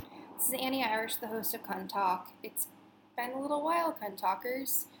is Annie Irish, the host of Cunt Talk. It's been a little while, Cunt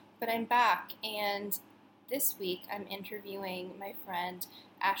Talkers, but I'm back, and this week I'm interviewing my friend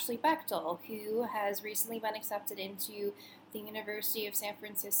Ashley Bechtel, who has recently been accepted into the University of San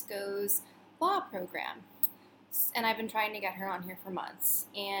Francisco's law program. And I've been trying to get her on here for months,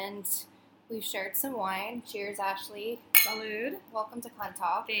 and we've shared some wine. Cheers, Ashley. Salud. Welcome to Cunt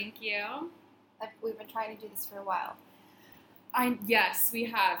Talk. Thank you. We've been trying to do this for a while. Yes, we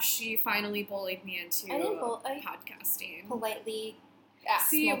have. She finally bullied me into podcasting. Politely asked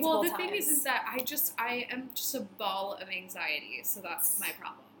See, well, the times. thing is that I am just a ball of anxiety, so that's my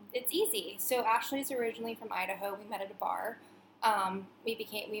problem. It's easy. So Ashley's originally from Idaho. We met at a bar. Our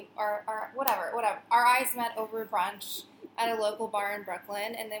eyes met over brunch at a local bar in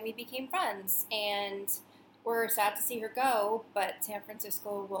Brooklyn, and then we became friends. And we're sad to see her go, but San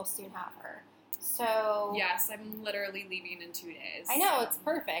Francisco will soon have her. So yes, I'm literally leaving in 2 days. I know, it's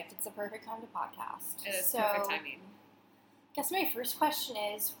perfect. It's a perfect time to podcast. It is perfect timing. I guess my first question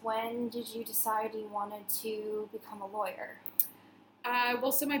is, when did you decide you wanted to become a lawyer?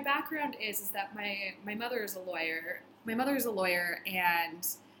 Well, so my background is that my mother is a lawyer. My mother is a lawyer,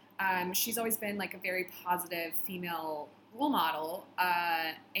 and she's always been like a very positive female role model.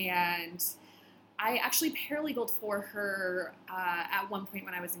 And I actually paralegaled for her at one point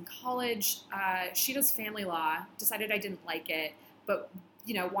when I was in college. She does family law, decided I didn't like it, but,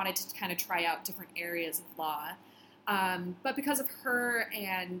 wanted to kind of try out different areas of law. But because of her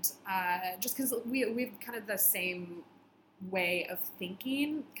and just because we've kind of the same way of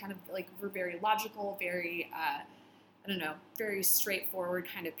thinking, kind of like we're very logical, very, very straightforward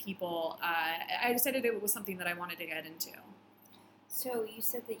kind of people, I decided it was something that I wanted to get into. So you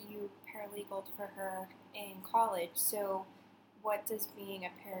said that you paralegaled for her in college. So what does being a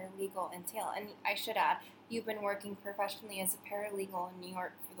paralegal entail? And I should add, you've been working professionally as a paralegal in New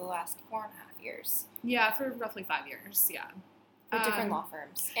York for the last 4.5 years. Yeah, for roughly 5 years, yeah. For different law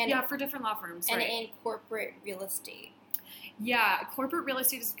firms. For different law firms, and right. in corporate real estate. Yeah, corporate real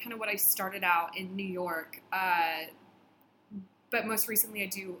estate is kind of what I started out in New York. But most recently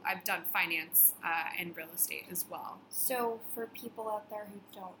I've done finance and real estate as well. So for people out there who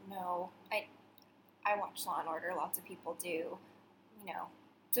don't know, I watch Law & Order, lots of people do,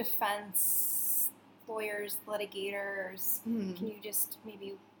 defense lawyers, litigators. Mm-hmm. Can you just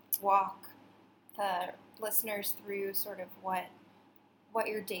maybe walk the listeners through sort of what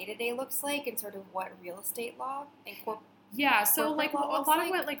your day-to-day looks like and sort of what real estate law and Yeah, so like a lot of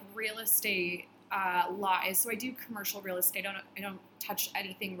what like real estate law is. So I do commercial real estate. I don't touch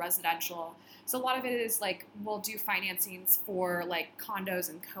anything residential. So a lot of it is like we'll do financings for like condos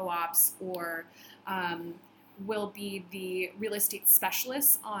and co-ops, or we'll be the real estate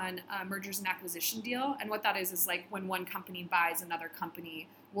specialists on a mergers and acquisition deal. And what that is like when one company buys another company,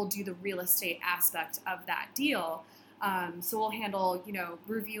 we'll do the real estate aspect of that deal. So we'll handle,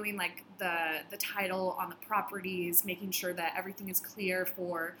 reviewing like the title on the properties, making sure that everything is clear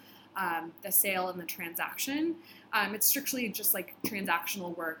for the sale and the transaction. It's strictly just like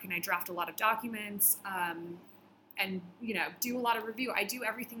transactional work, and I draft a lot of documents and, do a lot of review. I do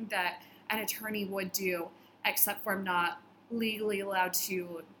everything that an attorney would do, except for I'm not legally allowed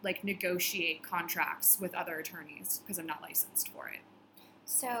to like negotiate contracts with other attorneys because I'm not licensed for it.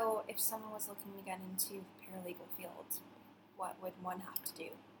 So if someone was looking to get into the paralegal field, what would one have to do?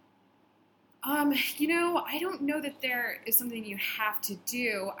 I don't know that there is something you have to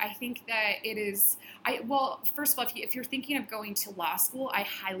do. I think that it is, first of all, if you're thinking of going to law school, I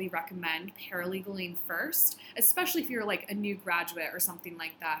highly recommend paralegaling first, especially if you're like a new graduate or something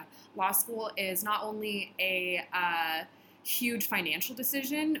like that. Law school is not only a huge financial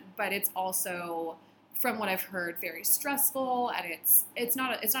decision, but it's also, from what I've heard, very stressful, and it's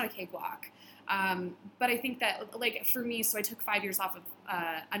not a cakewalk. But I think that, like, for me, so I took 5 years off of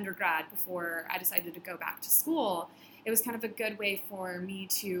undergrad before I decided to go back to school. It was kind of a good way for me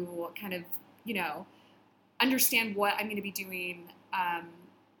to kind of, understand what I'm going to be doing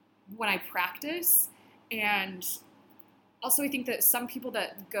when I practice. And also I think that some people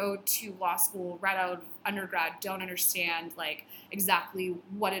that go to law school right out of undergrad don't understand, like, exactly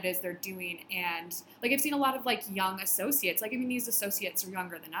what it is they're doing. And, like, I've seen a lot of, like, young associates. Like, I mean, these associates are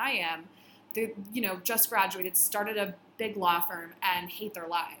younger than I am. They, just graduated, started a big law firm, and hate their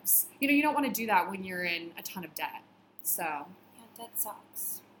lives. You don't want to do that when you're in a ton of debt. So Yeah, debt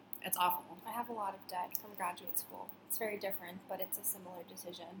sucks. It's awful. I have a lot of debt from graduate school. It's very different, but it's a similar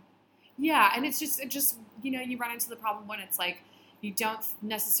decision. Yeah, and it just you run into the problem when it's like you don't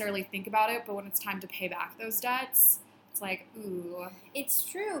necessarily think about it, but when it's time to pay back those debts, It's like, ooh. It's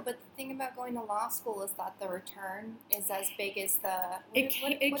true, but the thing about going to law school is that the return is as big as the... It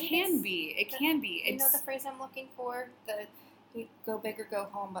can be. You know the phrase I'm looking for? You go big or go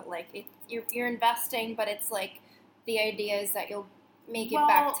home, but like you're investing, but it's like the idea is that you'll make it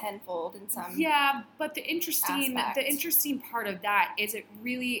back tenfold in some but the interesting part of that is it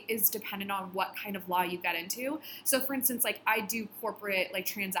really is dependent on what kind of law you get into. So for instance, like I do corporate like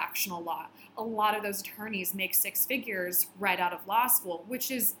transactional law. A lot of those attorneys make six figures right out of law school, which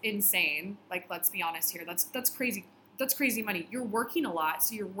is insane. Like, let's be honest here. That's crazy. That's crazy money. You're working a lot,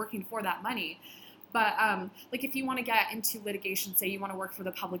 so you're working for that money. But like if you want to get into litigation, say you want to work for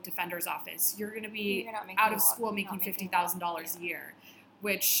the public defender's office, you're going to be out of school making $50,000 a year,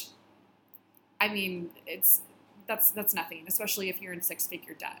 which, I mean, that's nothing, especially if you're in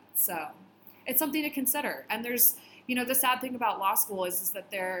six-figure debt. So it's something to consider. And there's, the sad thing about law school is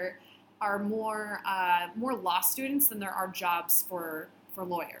that there are more law students than there are jobs for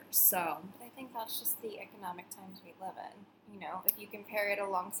lawyers. So I think that's just the economic times we live in. If you compare it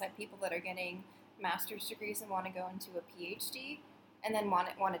alongside people that are getting master's degrees and want to go into a PhD and then want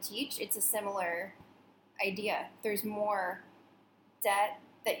to teach, it's a similar idea. There's more debt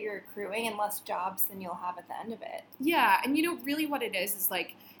that you're accruing and less jobs than you'll have at the end of it. Yeah, and really what it is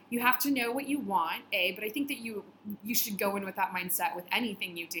like you have to know what you want, A, but I think that you should go in with that mindset with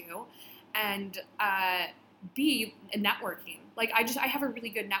anything you do, and B, networking. Like I have a really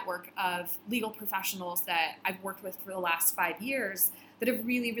good network of legal professionals that I've worked with for the last 5 years that have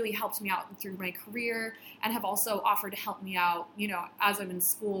really, really helped me out through my career and have also offered to help me out, as I'm in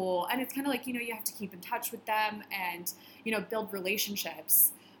school. And it's kind of like, you have to keep in touch with them and, build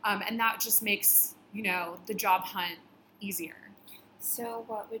relationships. And that just makes, the job hunt easier. So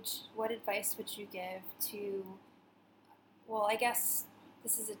what advice would you give to, well, I guess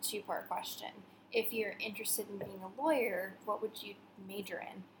this is a two-part question. If you're interested in being a lawyer, what would you major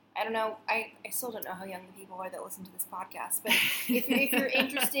in? I don't know. I still don't know how young the people are that listen to this podcast. But if you're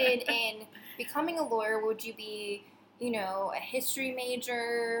interested in becoming a lawyer, would you be, a history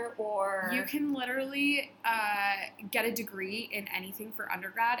major or... You can literally get a degree in anything for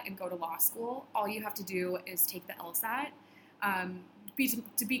undergrad and go to law school. All you have to do is take the LSAT.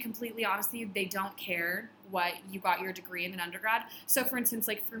 To be completely honest with you, they don't care what you got your degree in undergrad. So for instance,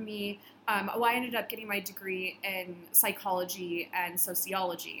 like for me, I ended up getting my degree in psychology and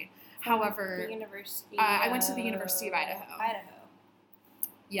sociology. However, I went to the University of Idaho.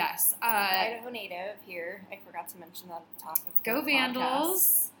 Yes. Idaho native here. I forgot to mention that at the top of Go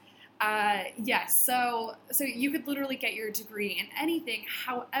Vandals. Yes. So you could literally get your degree in anything.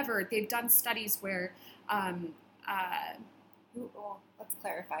 However, they've done studies where, let's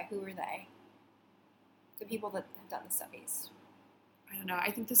clarify. Who are they? The people that have done the studies. I don't know.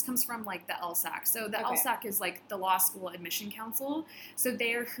 I think this comes from like the LSAC. So the LSAC is like the Law School Admission Council. So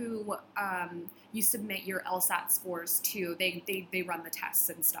they're who you submit your LSAT scores to. They run the tests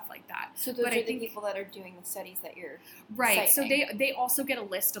and stuff like that. So those are the people that are doing the studies that you're right. citing. So they also get a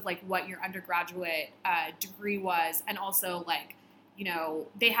list of like what your undergraduate degree was, and also like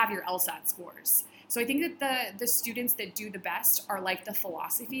they have your LSAT scores. So I think that the students that do the best are like the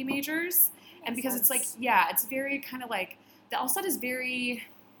philosophy majors. And because it's like, it's very kind of like, the LSAT is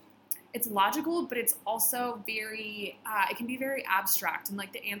it's logical, but it's also very, it can be very abstract and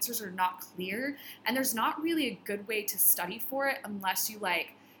like the answers are not clear. And there's not really a good way to study for it unless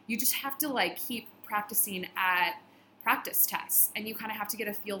you just have to like keep practicing at practice tests. And you kind of have to get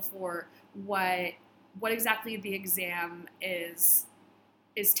a feel for what exactly the exam is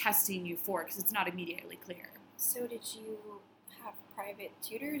testing you for, because it's not immediately clear. So did you have private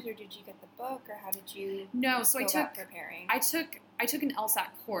tutors, or did you get the book, or how did you preparing? I took an LSAT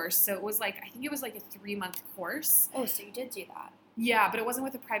course, so it was like, I think it was like a 3-month course. Oh, so you did do that. Yeah, but it wasn't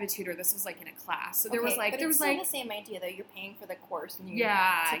with a private tutor. This was like in a class. So there was like, but there it's was still like the same idea though. You're paying for the course and to get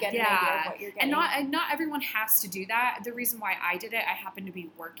an idea of what you're getting. And not everyone has to do that. The reason why I did it, I happened to be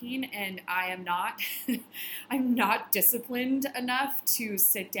working, and I am not, I'm not disciplined enough to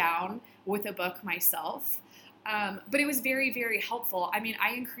sit down with a book myself. But it was very, very helpful. I mean,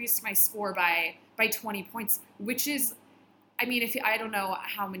 I increased my score by 20 points, which is, I mean, I don't know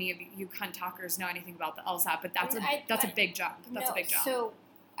how many of you cunt talkers know anything about the LSAT, but that's a big jump. That's a big jump. So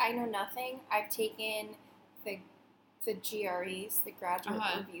I know nothing. I've taken the GREs, the graduate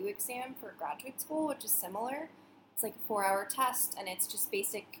review exam for graduate school, which is similar. It's like a 4-hour test, and it's just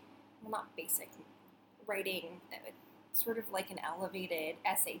not basic writing. It's sort of like an elevated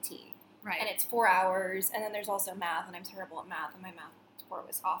SAT. Right. And it's 4 hours, and then there's also math, and I'm terrible at math, and my math score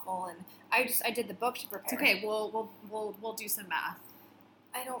was awful, and I did the book to prepare. It's okay. We'll do some math.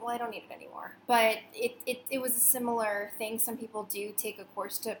 I don't need it anymore. But it was a similar thing. Some people do take a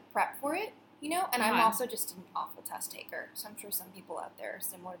course to prep for it, and I'm also just an awful test taker. So I'm sure some people out there are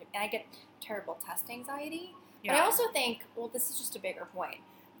similar to me. And I get terrible test anxiety. Yeah. But I also think, well, this is just a bigger point,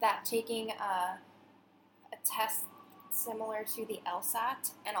 that taking a test similar to the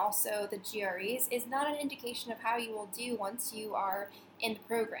LSAT and also the GREs is not an indication of how you will do once you are in the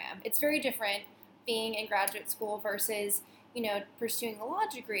program. It's very different being in graduate school versus, pursuing a law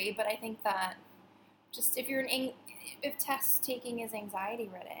degree, but I think that just if test taking is anxiety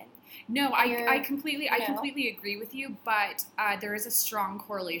ridden. No, I completely agree with you, but there is a strong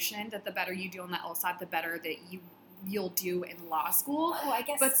correlation that the better you do on the LSAT, the better that you'll do in law school. Oh, I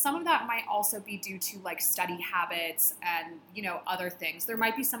guess. But some of that might also be due to like study habits and, other things. There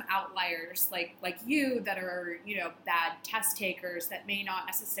might be some outliers like you that are, bad test takers that may not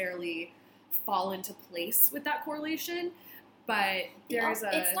necessarily fall into place with that correlation. But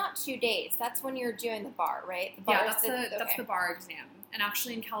it's not 2 days. That's when you're doing the bar, right? The bar that's the bar exam. And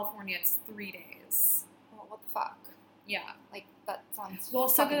actually in California it's 3 days. Well, what the fuck? Yeah. Like, that sounds terrible.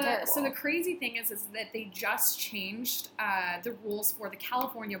 So the crazy thing is that they just changed the rules for the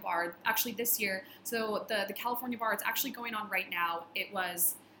California bar actually this year. So the California bar, it's actually going on right now. It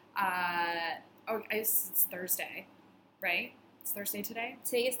was it's Thursday, right? It's Thursday today?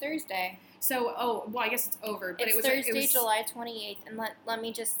 Today is Thursday. So, I guess it's over. But it's Thursday, July 28th. And let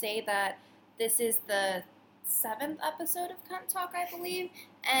me just say that this is the 7th episode of Cunt Talk, I believe.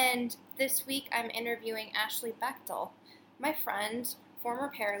 And this week I'm interviewing Ashley Bechtel, my friend,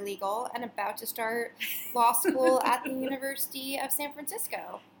 former paralegal, and about to start law school at the University of San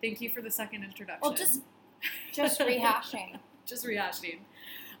Francisco. Thank you for the second introduction. Well, just rehashing. Just rehashing.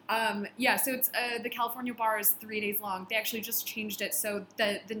 So it's the California bar is 3 days long. They actually just changed it, so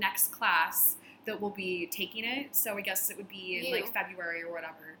the next class that will be taking it, so I guess it would be in like February or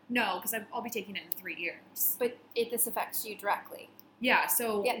whatever. No, because I'll be taking it in 3 years. But this affects you directly. Yeah,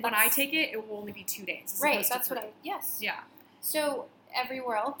 so when I take it, it will only be 2 days. Right, that's yes. Yeah. So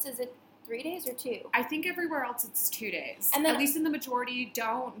everywhere else, is it 3 days or 2? I think everywhere else it's 2 days. And then, at least in the majority,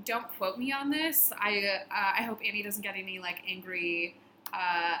 don't quote me on this. I hope Annie doesn't get any like angry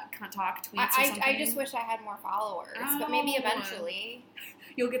Cunt Talk tweets or something. I just wish I had more followers, but maybe eventually.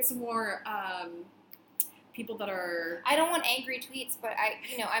 You'll get some more people that are... I don't want angry tweets, but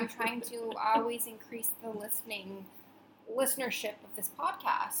I'm trying to always increase the listenership of this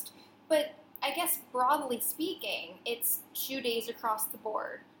podcast. But I guess broadly speaking, it's 2 days across the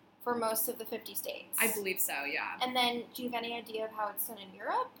board for most of the 50 states. I believe so, yeah. And then, do you have any idea of how it's done in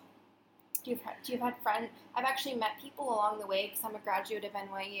Europe? Do you have friends? I've actually met people along the way because I'm a graduate of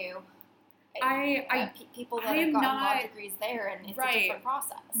NYU. People that have gotten law degrees there, and it's a different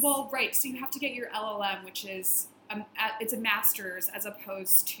process. Well, right. So you have to get your LLM, which is it's a master's as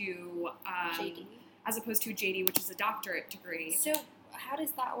opposed to JD. As opposed to JD, which is a doctorate degree. So how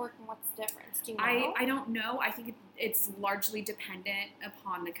does that work, and what's the difference? Do you know? I don't know. I think it's largely dependent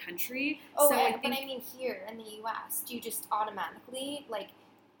upon the country. Oh, so but I mean here in the U.S., do you just automatically like?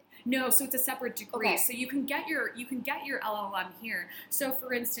 No, so it's a separate degree. Okay. So you can get your LLM here. So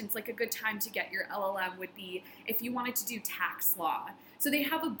for instance, like a good time to get your LLM would be if you wanted to do tax law. So they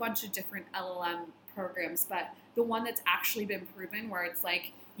have a bunch of different LLM programs, but the one that's actually been proven where it's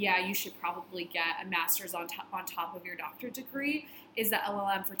like, yeah, you should probably get a master's on top of your doctorate degree is the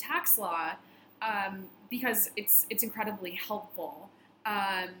LLM for tax law, because it's incredibly helpful.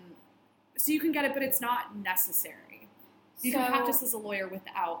 So you can get it, but it's not necessary. You can practice as a lawyer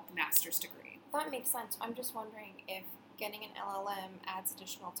without the master's degree. That makes sense. I'm just wondering if getting an LLM adds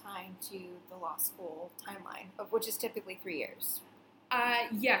additional time to the law school timeline, which is typically 3 years.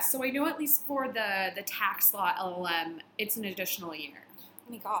 Yes. So I know at least for the tax law LLM, it's an additional year.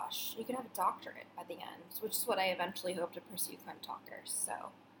 Oh my gosh. You could have a doctorate by the end, which is what I eventually hope to pursue Cunt Talkers. So,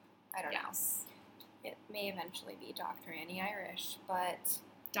 I don't know. It may eventually be Dr. Annie Irish, but...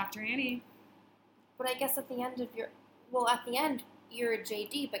 Dr. Annie. But I guess at the end, you're a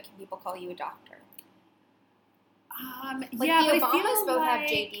JD, but can people call you a doctor? Yeah, the but Obamas both have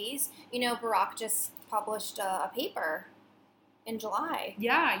JDs. Barack just published a paper in July.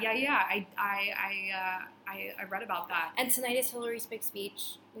 Yeah. I read about that. And tonight is Hillary's big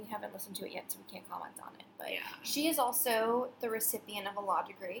speech. We haven't listened to it yet, so we can't comment on it. But yeah. She is also the recipient of a law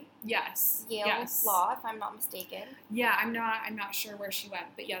degree. Yes. Yale Law, if I'm not mistaken. Yeah, I'm not sure where she went,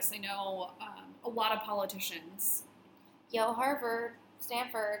 but yes, I know a lot of politicians. Yale, Harvard,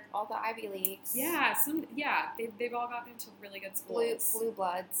 Stanford, all the Ivy Leagues. Yeah, they've all gotten into really good schools. Blue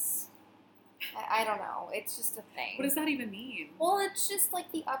bloods. I don't know. It's just a thing. What does that even mean? Well, it's just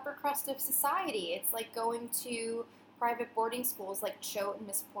like the upper crust of society. It's like going to private boarding schools like Choate and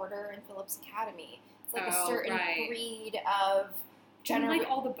Miss Porter and Phillips Academy. It's like a certain breed of like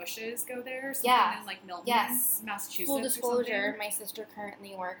all the Bushes go there? Something in like Milton, Massachusetts. Full disclosure, my sister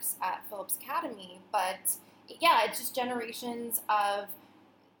currently works at Phillips Academy, but yeah, it's just generations of,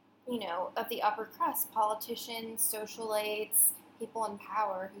 of the upper crust, politicians, socialites, people in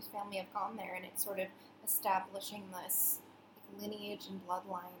power whose family have gone there, and it's sort of establishing this lineage and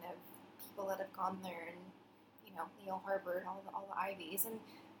bloodline of people that have gone there, and Neil Harbor and all the Ivies. And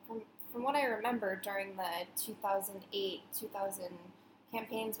from what I remember during the 2008 2000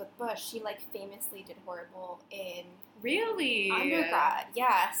 campaigns with Bush, she famously did horrible in undergrad.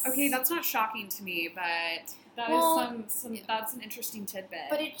 Yes. Okay, that's not shocking to me, but that's an interesting tidbit.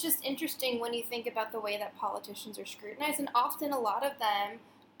 But it's just interesting when you think about the way that politicians are scrutinized, and often a lot of them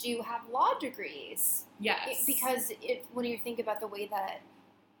do have law degrees. Yes. Because when you think about the way that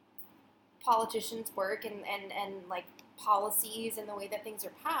politicians work and policies and the way that things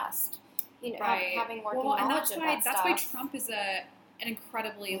are passed, having working knowledge of that stuff. That's why Trump is an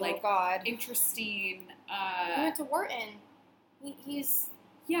incredibly interesting. He went to Wharton. He's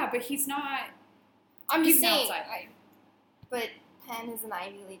but he's not. I'm just saying. Outside. But Penn is an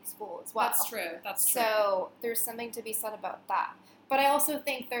Ivy League school as well. That's true. So there's something to be said about that. But I also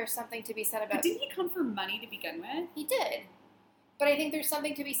think there's something to be said about. But didn't he come for money to begin with? He did. But I think there's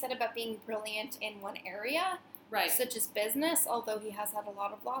something to be said about being brilliant in one area, such as business, although he has had a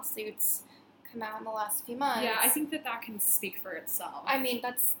lot of lawsuits come out in the last few months. Yeah, I think that can speak for itself. I mean,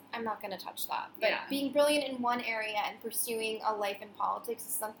 I'm not going to touch that. But being brilliant in one area and pursuing a life in politics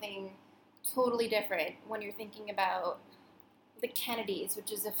is something totally different when you're thinking about the Kennedys,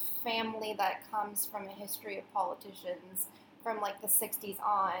 which is a family that comes from a history of politicians from the 60s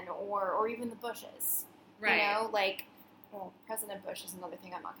on, or even the Bushes. Right. President Bush is another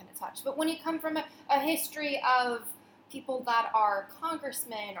thing I'm not going to touch. But when you come from a history of people that are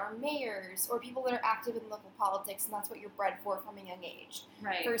congressmen or mayors or people that are active in local politics, and that's what you're bred for from a young age,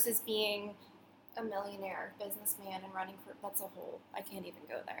 versus being a millionaire businessman and running for, that's a whole, I can't even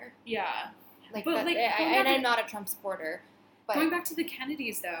go there. Yeah. And I'm not a Trump supporter. But going back to the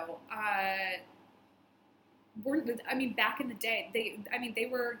Kennedys, though, back in the day, they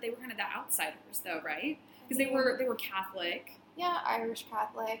were kind of the outsiders, though, right? Because they were Catholic. Yeah, Irish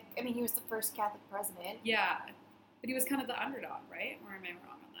Catholic. I mean, he was the first Catholic president. Yeah, but he was kind of the underdog, right? Or am I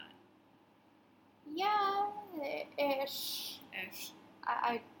wrong on that? Yeah, ish.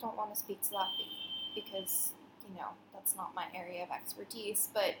 I don't want to speak to that because, that's not my area of expertise.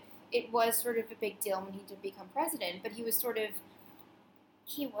 But it was sort of a big deal when he did become president. But he was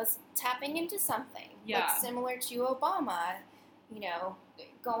tapping into something. Yeah. Similar to Obama,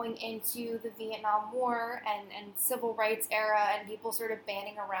 going into the Vietnam War and civil rights era and people sort of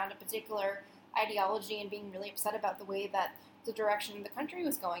banding around a particular ideology and being really upset about the way that the direction the country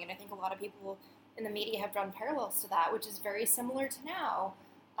was going. And I think a lot of people in the media have drawn parallels to that, which is very similar to now.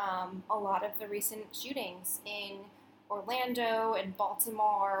 A lot of the recent shootings in Orlando and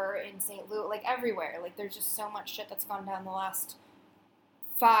Baltimore and St. Louis, everywhere. There's just so much shit that's gone down the last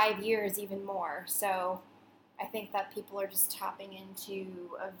 5 years, even more. So I think that people are just tapping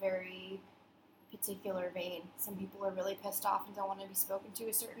into a very particular vein. Some people are really pissed off and don't want to be spoken to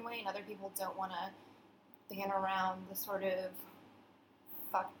a certain way, and other people don't want to ban around the sort of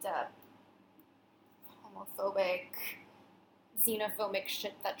fucked up, homophobic, xenophobic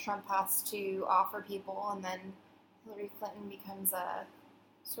shit that Trump has to offer people, and then Hillary Clinton becomes a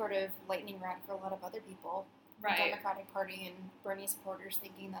sort of lightning rod for a lot of other people. Right. The Democratic Party and Bernie supporters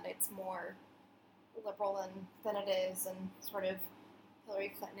thinking that it's more liberal than it is, and sort of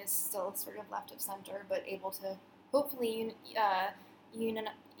Hillary Clinton is still sort of left of center, but able to hopefully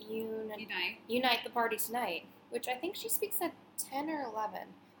unite the party tonight, which I think she speaks at 10 or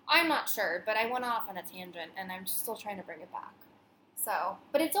 11. I'm not sure, but I went off on a tangent, and I'm still trying to bring it back. So,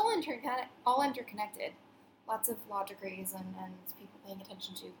 but it's all interconnected. Lots of law degrees and people paying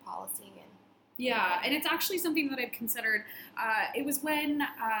attention to policy and. Yeah, and it's actually something that I've considered. It was when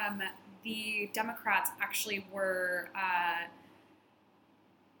the Democrats actually were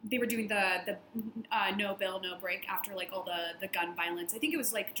they were doing the no bill, no break after all the gun violence. I think it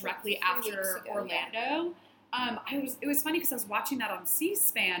was directly after Orlando. Yeah. It was funny because I was watching that on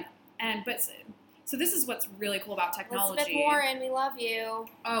C-SPAN, so this is what's really cool about technology. Elizabeth Warren, we love you.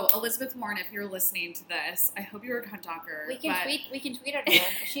 Oh, Elizabeth Warren, if you're listening to this, I hope you're a gun talker. We can tweet at her.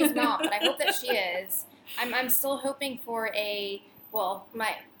 She's not, but I hope that she is. I'm still hoping for a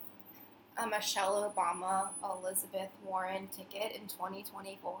Michelle Obama, Elizabeth Warren ticket in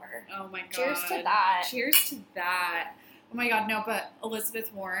 2024. Oh my god. Cheers to that. Cheers to that. Oh my god, no, but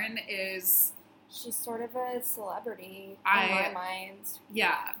Elizabeth Warren She's sort of a celebrity in my mind.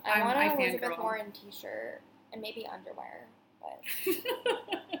 Yeah, I want an Elizabeth fangirl. Warren t-shirt and maybe underwear, but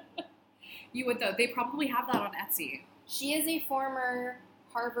you would though. They probably have that on Etsy. she is a former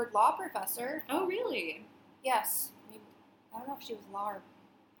Harvard law professor. Oh, really? Yes. I don't know if she was law or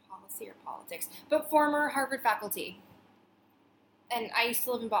policy or politics, but former Harvard faculty. And I used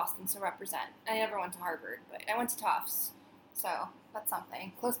to live in Boston, so represent. I never went to Harvard, but I went to Tufts, so that's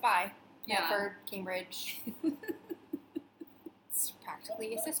something. Close by. Yeah. Medford, Cambridge. It's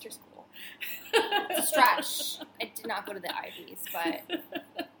practically a sister school. It's a stretch. I did not go to the Ivies, but...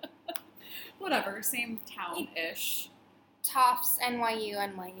 Whatever, same town-ish. Tufts,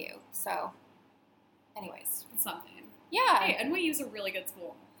 NYU. So, anyways. Something. Yeah. Hey, NYU's a really good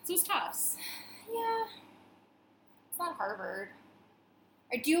school. So is Tufts. Yeah. It's not Harvard.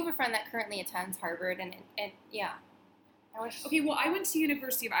 I do have a friend that currently attends Harvard, and yeah. Okay, well, I went to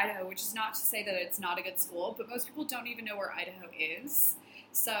University of Idaho, which is not to say that it's not a good school, but most people don't even know where Idaho is.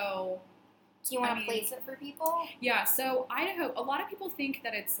 So, do you want to place it for people? Yeah, so Idaho, a lot of people think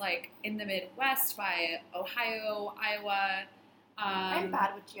that it's like in the Midwest by Ohio, Iowa. I'm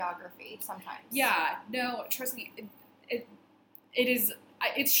bad with geography sometimes. Yeah, no, trust me, it is.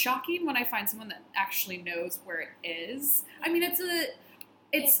 It's shocking when I find someone that actually knows where it is. I mean, it's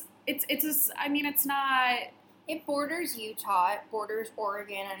not. It borders Utah, it borders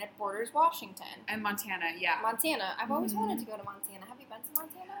Oregon, and it borders Washington. And Montana, yeah. Montana. I've always wanted to go to Montana. Have you been to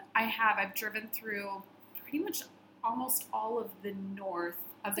Montana? I have. I've driven through pretty much almost all of the north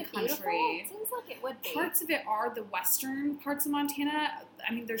of the country. Beautiful? It seems like it would be. Parts of it are the western parts of Montana.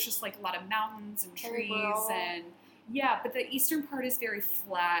 I mean, there's just like a lot of mountains and trees and yeah, but the eastern part is very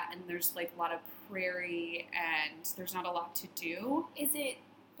flat and there's like a lot of prairie and there's not a lot to do. Is it?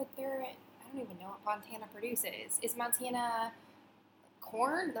 But I don't even know what Montana produces. Is Montana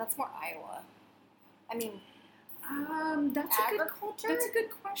corn? That's more Iowa. I mean, that's agriculture? That's a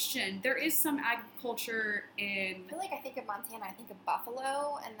good question. There is some agriculture in... I feel like I think of Montana, I think of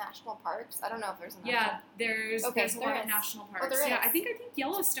buffalo and national parks. I don't know if there's a national... Yeah, there's a lot of national parks. Oh, there is. I think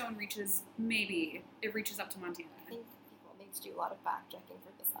Yellowstone reaches up to Montana. I think people need to do a lot of fact checking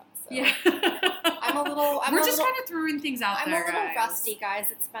for this episode. Yeah. We're just kind of throwing things out there, I'm a little rusty, guys.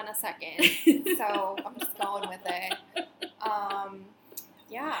 It's been a second. So I'm just going with it.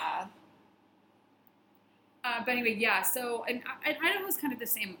 Yeah. But anyway, yeah, so, and Idaho's kind of the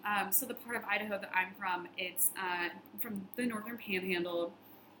same. So the part of Idaho that I'm from, it's from the northern panhandle.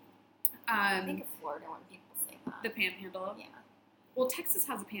 I think of Florida when people say that. The panhandle? Yeah. Well, Texas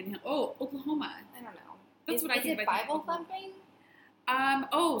has a panhandle. Oh, Oklahoma. I don't know. That's what I think. Is it Bible thumping?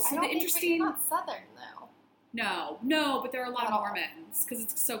 So the interesting... It's not southern, though. No, but there are a lot of Mormons, because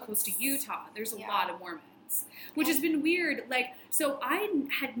it's so close to Utah. There's a lot of Mormons, which has been weird. Like, so I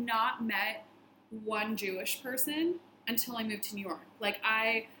had not met one Jewish person until I moved to New York. Like,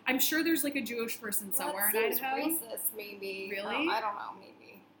 I'm sure there's like a Jewish person somewhere in Idaho. Racist, maybe. Really? I don't know,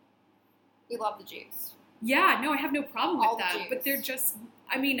 maybe. We love the Jews. Yeah, no, I have no problem with them. Jews. But they're just,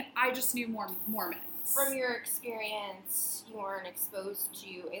 I just knew more Mormons. From your experience, you weren't exposed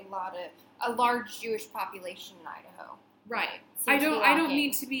to a large Jewish population in Idaho. Right. I don't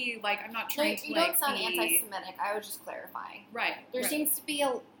need to be like, I'm not trying to you like don't sound anti-Semitic. I was just clarifying. Right. There seems to be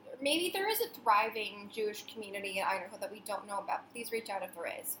maybe there is a thriving Jewish community in Idaho that we don't know about. Please reach out if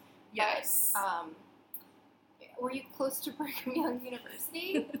there is. Yes. But, were you close to Brigham Young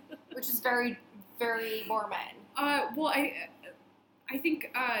University, which is very, very Mormon? Well, I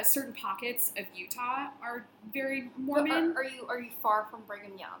think certain pockets of Utah are very Mormon. Are you far from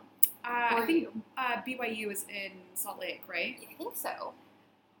Brigham Young? I think BYU is in Salt Lake, right? I think so.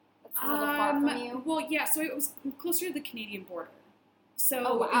 That's a little far from you. Well, yeah. So it was closer to the Canadian border.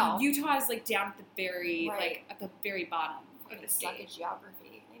 So wow. Utah is like down at the very at the very bottom of the state. Suck at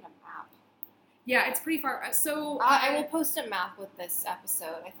geography. I need a map. Yeah, it's pretty far. So I will post a map with this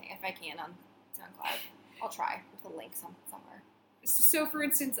episode. I think if I can on SoundCloud, I'll try with a link somewhere. So, for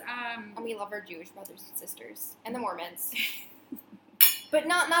instance, and we love our Jewish brothers and sisters and the Mormons, but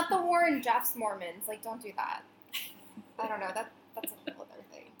not the Warren Jeffs Mormons. Like, don't do that. I don't know. That's a whole other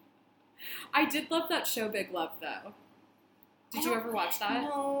thing. I did love that show, Big Love, though. Did you ever watch that?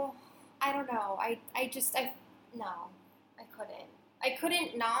 No, I don't know. I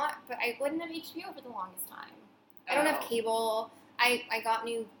couldn't not, but I wouldn't have HBO for the longest time. I don't have cable. I got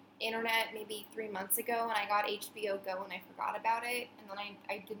new internet maybe 3 months ago, and I got HBO Go, and I forgot about it, and then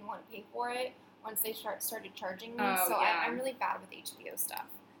I didn't want to pay for it once they started charging me. I'm really bad with HBO stuff.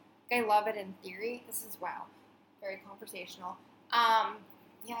 Like, I love it in theory. This is very conversational. I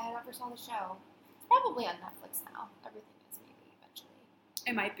never saw the show. It's probably on Netflix now. Everything is maybe eventually.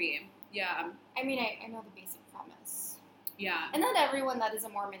 It might be. Yeah. I mean, I know the basic premise. Yeah. And not everyone that is a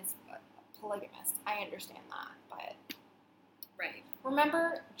Mormon is polygamist. I understand that, but... Right.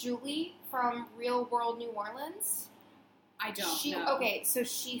 Remember Julie from Real World New Orleans? I don't know. Okay, so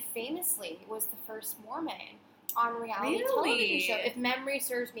she famously was the first Mormon on reality Really? television show, if memory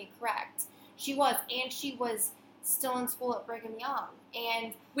serves me correct. She was, and she was still in school at Brigham Young.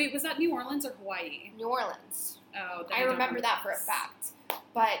 And wait, was that New Orleans or Hawaii? New Orleans. Oh, I remember that for a fact.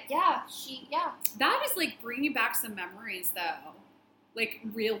 But yeah, That is like bringing back some memories, though. Like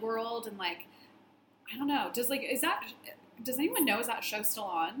Real World and like, I don't know. Does anyone know, is that show still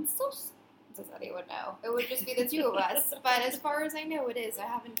on? Does anyone know? It would just be the two of us. But as far as I know, it is. I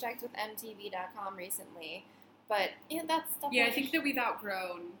haven't checked with MTV.com recently. But yeah, that's definitely... Yeah, I think that we've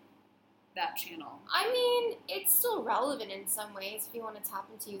outgrown that channel. I mean, it's still relevant in some ways if you want to tap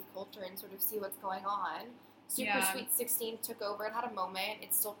into youth culture and sort of see what's going on. Super Sweet 16 took over. It had a moment.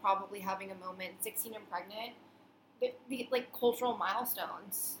 It's still probably having a moment. 16 and Pregnant. The like cultural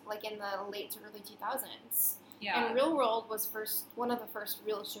milestones, like in the late to early 2000s. Yeah. And Real World was one of the first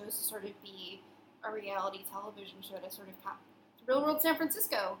real shows to sort of be a reality television show to sort of Real World San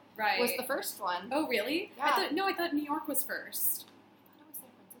Francisco was the first one. Oh, really? Yeah. I thought New York was first. I thought it was San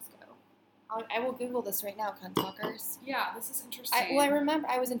Francisco. I will Google this right now, Cunt Talkers. Yeah, this is interesting. I remember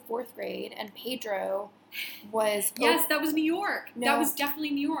I was in 4th grade, and Pedro was... Yes, that was New York. No. That was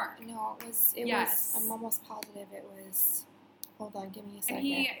definitely New York. No, it was... I'm almost positive it was... Hold on, give me a second.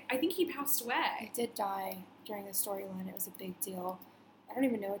 And I think he passed away. He did die during the storyline. It was a big deal. I don't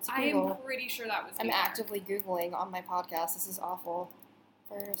even know what to I Google. am pretty sure that was New I'm York. actively Googling on my podcast. This is awful.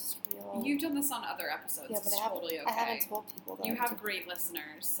 First real... You've done this on other episodes. Yeah, but it's totally okay. I haven't told people that. You have great listeners,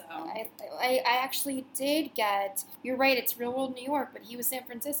 so... I actually did get... You're right, it's Real World New York, but he was San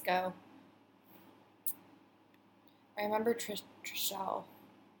Francisco. I remember Trishelle.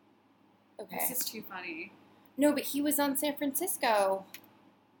 Okay. This is too funny. No, but he was on San Francisco.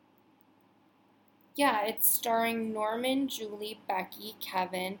 Yeah, it's starring Norman, Julie, Becky,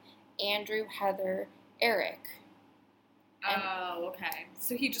 Kevin, Andrew, Heather, Eric. Oh, okay.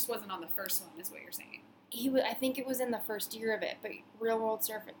 So he just wasn't on the first one, is what you're saying. I think it was in the first year of it, but Real World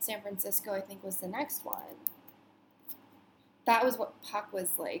San Francisco, I think, was the next one. That was what Puck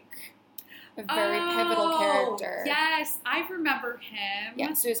was like. A very pivotal character. Yes, I remember him.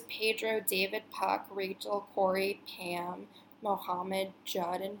 Yeah, so it was Pedro, David, Puck, Rachel, Corey, Pam, Mohammed,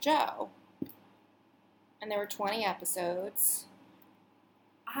 Judd, and Joe. And there were 20 episodes.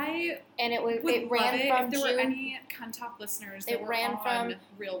 It ran from from if there June. Were any Contact listeners that were on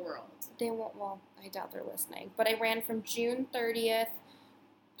Real World. They won't. Well, I doubt they're listening. But I ran from June 30th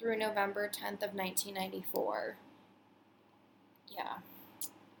through November 10th of 1994. Yeah.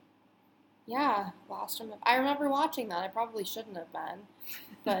 Yeah, last time. I remember watching that. I probably shouldn't have been,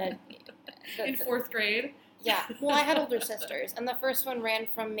 but in 4th grade. Yeah. Well, I had older sisters, and the first one ran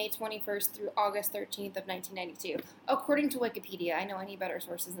from May 21st through August 13th of 1992. According to Wikipedia, I know I need better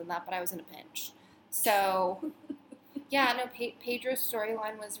sources than that, but I was in a pinch. So, yeah, no, Pedro's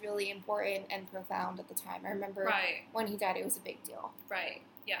storyline was really important and profound at the time. I remember when he died, it was a big deal. Right.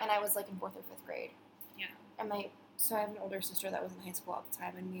 Yeah. And I was like in 4th or 5th grade. Yeah. And so I have an older sister that was in high school at the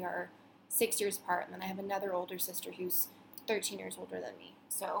time, and we are 6 years apart, and then I have another older sister who's 13 years older than me.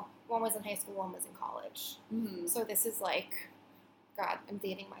 So one was in high school, one was in college. Mm-hmm. So this is like, God, I'm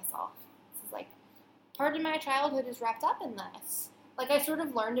dating myself. This is like, part of my childhood is wrapped up in this. Like, I sort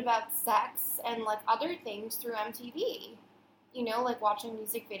of learned about sex and like other things through MTV. You know, like watching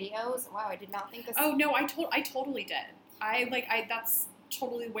music videos. Wow, I did not think this. Oh no, I totally did. That's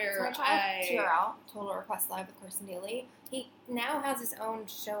totally where so TRL, Total Request Live with Carson Daly. He now has his own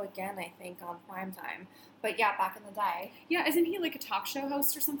show again, I think, on Primetime. But yeah, back in the day. Yeah, isn't he like a talk show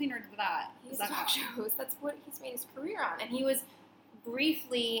host or something, or that? He's a talk show host. That's what he's made his career on. And he was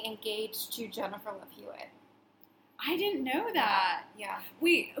briefly engaged to Jennifer Love Hewitt. I didn't know that. Yeah.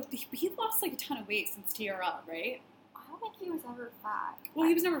 Wait, he lost like a ton of weight since TRL, right? I don't think he was ever fat. Well,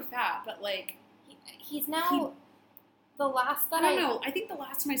 he was never fat, but like... He's now... the last that I don't know. I think the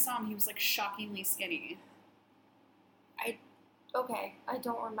last time I saw him, he was like shockingly skinny. Okay, I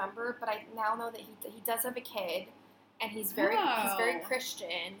don't remember, but I now know that he does have a kid, and he's very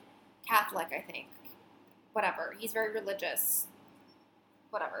Christian, Catholic, I think. Whatever, he's very religious.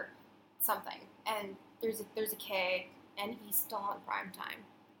 Whatever, something. And there's a kid, and he's still on Primetime,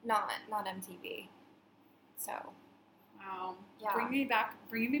 not MTV. So. Wow. Yeah.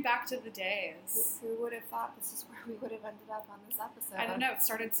 Bringing me back to the days. Who would have thought this is where we would have ended up on this episode? I don't know. It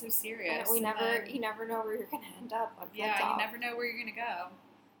started so serious. You never know where you're going to end up on Yeah, you never know where you're going to go.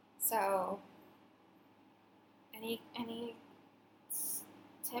 So, any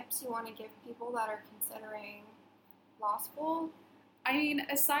tips you want to give people that are considering law school? I mean,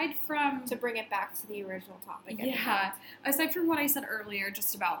 aside from... To bring it back to the original topic. Yeah. Aside from what I said earlier,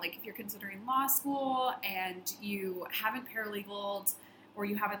 just about, like, if you're considering law school and you haven't paralegaled or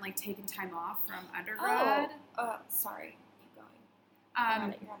you haven't, like, taken time off from undergrad... Sorry. Keep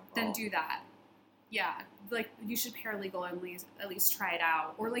going. Then do that. Yeah. Like, you should paralegal and at least try it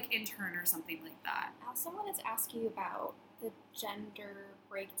out. Or, like, intern or something like that. I also wanted to ask you about the gender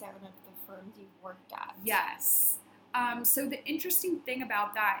breakdown of the firms you've worked at. Yes. So the interesting thing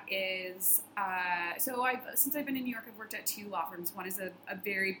about that is, since I've been in New York, I've worked at 2 law firms. One is a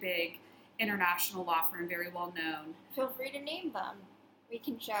very big international law firm, very well known. Feel free to name them. We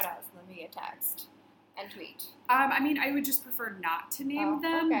can shout out them via text and tweet. I mean, I would just prefer not to name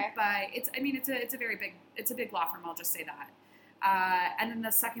them, okay. but it's a big law firm. I'll just say that. And then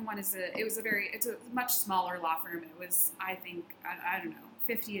the second one is it's a much smaller law firm. It was, I think, I don't know,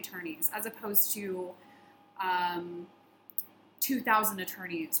 50 attorneys as opposed to 2,000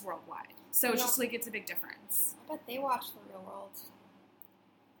 attorneys worldwide. So it's just like, it's a big difference. I bet they watch The Real World.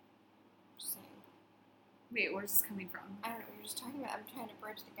 Just saying. Wait, where's this coming from? I don't know. You're just talking about, I'm trying to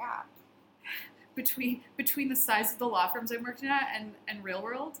bridge the gap. Between the size of the law firms I'm working at and Real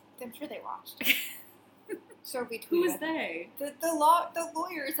World? I'm sure they watched. So if we tweeted... Who is they? The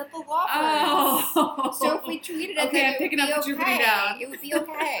lawyers at the law firms. Oh. So if we tweeted it, okay, I'm picking up what you're putting down. It would be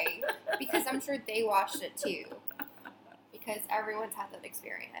okay. Because I'm sure they watched it too. Because everyone's had that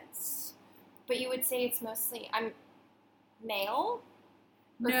experience. But you would say it's mostly, male?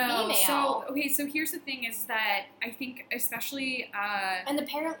 Or no. female? So here's the thing is that I think especially... and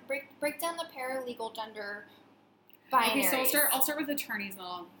the break down the paralegal gender binaries. Okay, so I'll start with attorneys and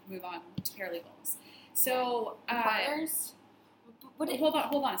I'll move on to paralegals. So, partners?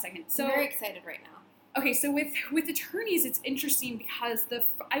 Hold on a second. So, I'm very excited right now. Okay, so with attorneys, it's interesting because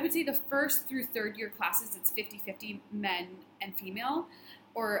I would say the first through third year classes, it's 50-50 men and female,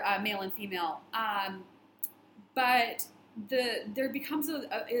 or male and female. But there becomes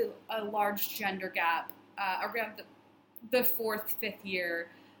a large gender gap around the 4th, 5th year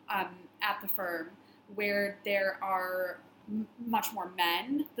at the firm, where there are much more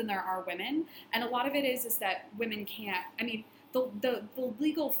men than there are women, and a lot of it is that women can't. I mean, the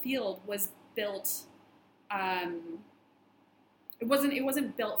legal field was built. It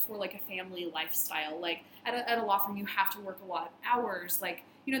wasn't built for like a family lifestyle. Like at a law firm, you have to work a lot of hours. Like,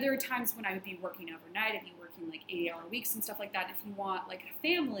 you know, there are times when I would be working overnight. I'd be working like 80-hour weeks and stuff like that. If you want like a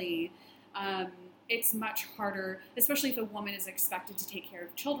family, it's much harder, especially if a woman is expected to take care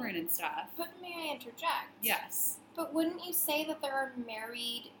of children and stuff. But may I interject? Yes. But wouldn't you say that there are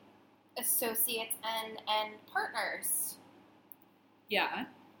married associates and partners? Yeah.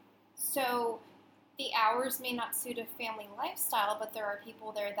 So the hours may not suit a family lifestyle, but there are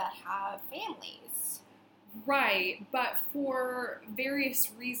people there that have families. Right, but for various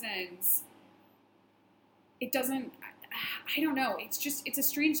reasons, it doesn't, I don't know, it's a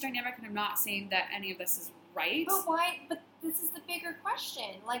strange dynamic, and I'm not saying that any of this is right. But why, but this is the bigger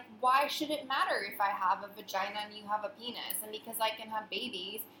question. Like, why should it matter if I have a vagina and you have a penis? And because I can have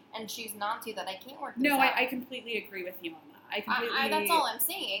babies and choose not to, that I can't work this out? I completely agree with you on that. That's all I'm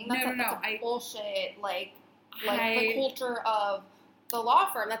saying. That's bullshit, like the culture of the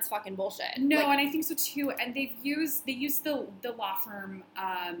law firm, that's fucking bullshit. No, and I think so too. And they use the law firm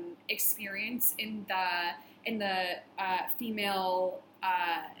experience in the female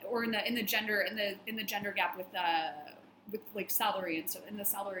or in the gender gap with like salary and so in the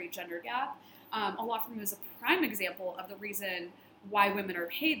salary gender gap. A law firm is a prime example of the reason why women are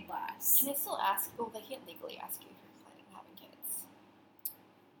paid less. Can they still ask? Well, they can't legally ask you if you're planning on having kids.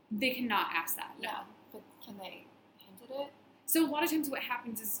 They cannot ask that. No. Yeah, but can they hint at it? So a lot of times what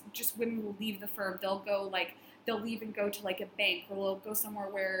happens is just women will leave the firm. They'll leave and go to like a bank, or they'll go somewhere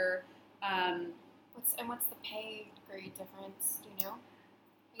where. What's the pay grade difference? Do you know?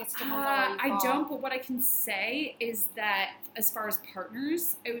 I guess it depends on where you I fall. don't, but what I can say is that as far as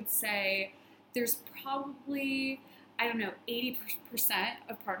partners, I would say there's probably, I don't know, 80%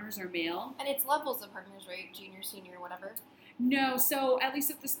 of partners are male. And it's levels of partners, right? Junior, senior, whatever. No, so at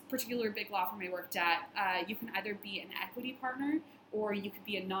least at this particular big law firm I worked at, you can either be an equity partner or you could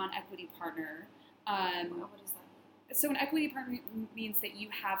be a non-equity partner. What does that mean? So an equity partner means that you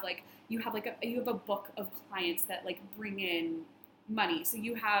have a book of clients that like bring in money. So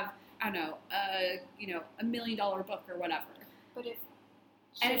you have, I don't know, $1 million book or whatever. But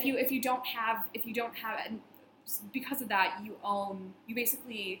if you don't have, and because of that, you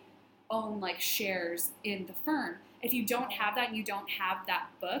basically own like shares in the firm. If you don't have that and you don't have that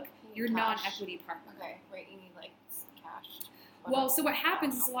book, you're non-equity partner. Okay, right. You need like cash. Well, so what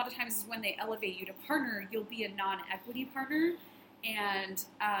happens is a lot of times is when they elevate you to partner, you'll be a non-equity partner, and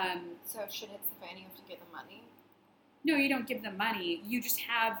So if shit hits the fan, you have to give them money? no, you don't give them money. You just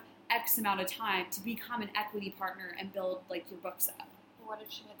have X amount of time to become an equity partner and build like your books up. What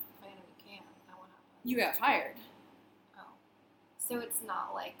if shit hits the fan and we can't? Then what happens? You get fired. Oh. So it's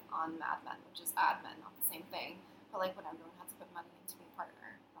not like on Mad Men, which is admin, not the same thing, but like when everyone has to put money into being a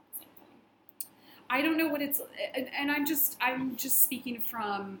partner, not the same thing. I don't know what it's, and I'm just speaking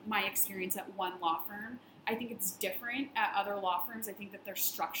from my experience at one law firm. I think it's different at other law firms. I think that they're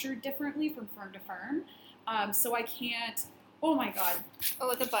structured differently from firm to firm. So I can't. Oh my God.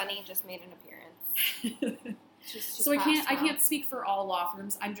 Oh, the bunny just made an appearance. So I can't speak for all law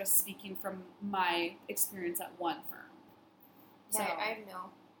firms. I'm just speaking from my experience at one firm. Yeah, So, I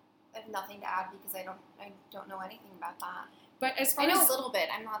have nothing to add because I don't know anything about that. but as far I know as a little bit.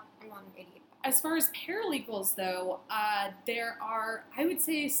 I'm not an idiot. as far as paralegals though, there are, I would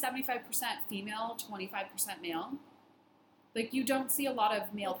say, 75% female, 25% male. Like you don't see a lot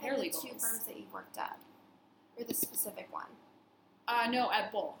of male What are the paralegals. two firms that you worked at, or the specific one? No,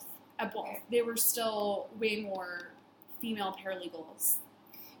 at both. At both. Okay. They were still way more female paralegals.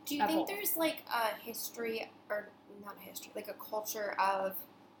 Do you At think both. there's like a history, or not a history, like a culture of,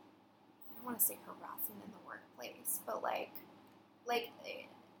 I don't want to say harassment in the workplace, but like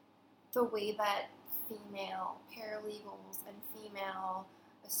the way that female paralegals and female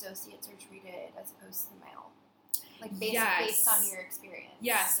associates are treated as opposed to male? Like based on your experience.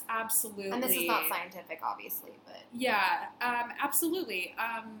 Yes, absolutely. And this is not scientific, obviously, but Yeah, absolutely.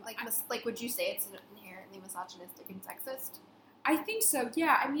 like would you say it's inherently misogynistic and sexist? I think so.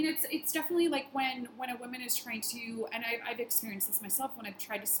 Yeah. I mean, it's definitely like when a woman is trying to, and I've experienced this myself when I've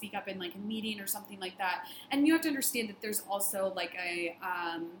tried to speak up in like a meeting or something like that. And you have to understand that there's also like a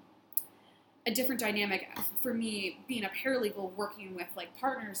different dynamic for me being a paralegal working with like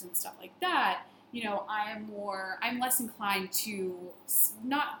partners and stuff like that. You know, I'm less inclined to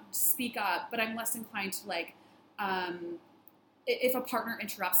not speak up, but I'm less inclined to like, if a partner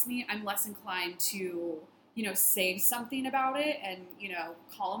interrupts me, I'm less inclined to, you know, say something about it and, you know,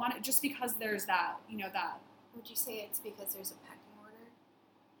 call them on it just because there's that, you know, that. Would you say it's because there's a pecking order?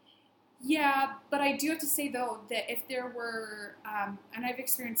 Yeah, but I do have to say though that if there were, and I've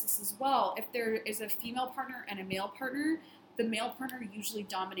experienced this as well, if there is a female partner and a male partner, the male partner usually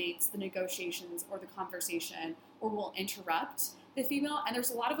dominates the negotiations or the conversation or will interrupt the female, and there's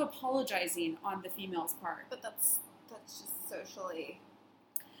a lot of apologizing on the female's part. But that's just socially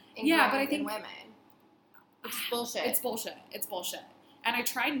Yeah, but I ingrained in think women. It's bullshit. It's bullshit. And I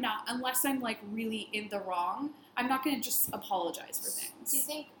try not, unless I'm like really in the wrong, I'm not going to just apologize for things. Do you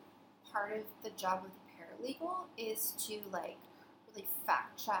think part of the job of the paralegal is to like really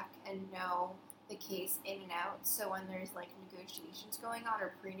fact check and know the case in and out? So when there's like negotiations going on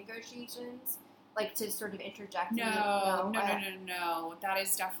or pre-negotiations, like to sort of interject. No. That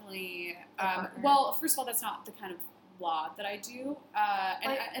is definitely. Partner. Well, first of all, that's not the kind of law that I do.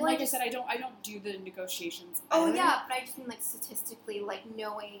 And like I said, I don't do the negotiations. Oh either. yeah, but I just mean like statistically, like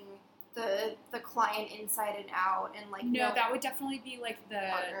knowing the client inside and out, and like No, that would definitely be like the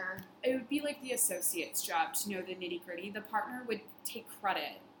partner. It would be like the associate's job to know the nitty gritty. The partner would take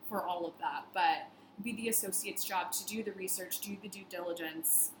credit for all of that, but it'd be the associate's job to do the research, do the due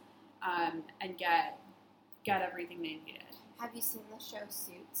diligence, and get everything they needed. Have you seen the show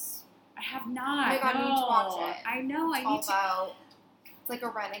Suits? I have not. Oh my God, no. you need to watch it. I know. It's I need to. It's like a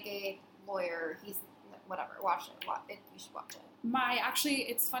renegade lawyer. He's whatever. Watch it. You should watch it.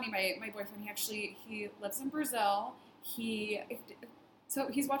 It's funny. My boyfriend. He lives in Brazil. So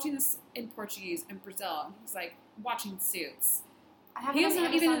he's watching this in Portuguese in Brazil, and he's like watching Suits. I have it on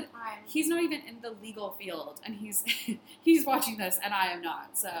Amazon Prime. He's not even in the legal field, and he's watching this, and I am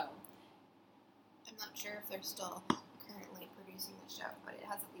not. So I'm not sure if they're still currently producing the show, but it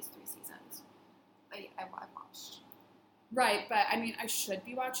has at least 3 seasons. I watched. Right, but I mean, I should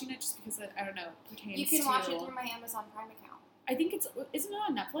be watching it just because I don't know. It pertains You can to, watch it through my Amazon Prime account. I think isn't it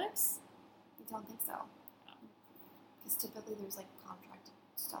on Netflix? I don't think so. Because typically there's like contracted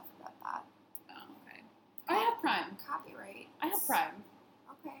stuff about that. Oh, okay. I have Prime. Copyright. I have Prime.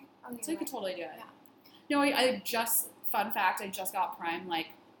 Okay. Oh, So I could totally do it. Yeah. No, I just, fun fact, I just got Prime like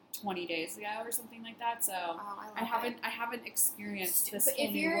 20 days ago or something like that. So I haven't experienced this But whole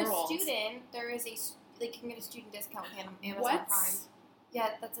if new you're world. a student, there is you can get a student discount with Amazon What? Prime. Yeah,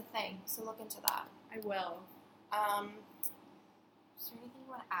 that's a thing. So look into that. I will. Is there anything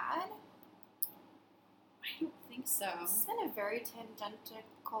you want to add? I don't think so. This has been a very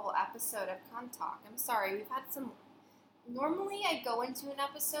tangential episode of Con Talk. I'm sorry, we've had some. Normally, I go into an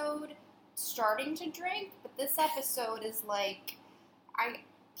episode starting to drink, but this episode is like,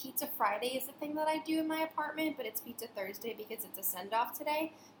 Pizza Friday is the thing that I do in my apartment, but it's Pizza Thursday because it's a send-off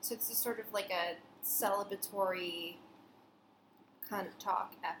today. So it's just sort of like a celebratory cunt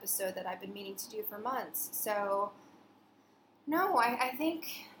talk episode that I've been meaning to do for months. So, no, I think,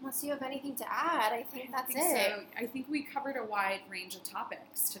 unless you have anything to add, I think that's it. So. I think we covered a wide range of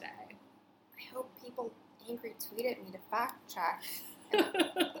topics today. I hope people angry tweet at me to fact check.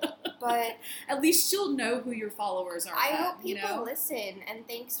 But at least you'll know who your followers are. I hope people listen, and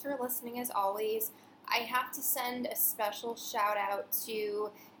thanks for listening as always. I have to send a special shout out to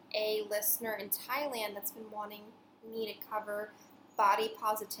a listener in Thailand that's been wanting me to cover body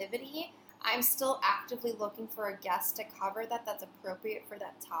positivity. I'm still actively looking for a guest to cover that's appropriate for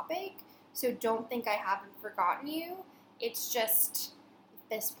that topic, so don't think I haven't forgotten you. It's just at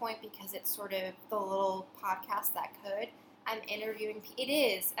this point, because it's sort of the little podcast that could, I'm interviewing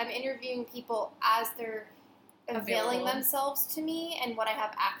people as they're availing themselves to me and what I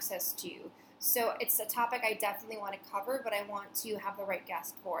have access to. So it's a topic I definitely want to cover, but I want to have the right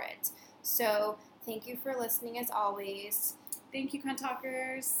guest for it. So thank you for listening as always. Thank you, Cunt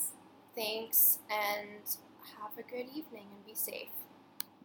Talkers. Thanks, and have a good evening and be safe.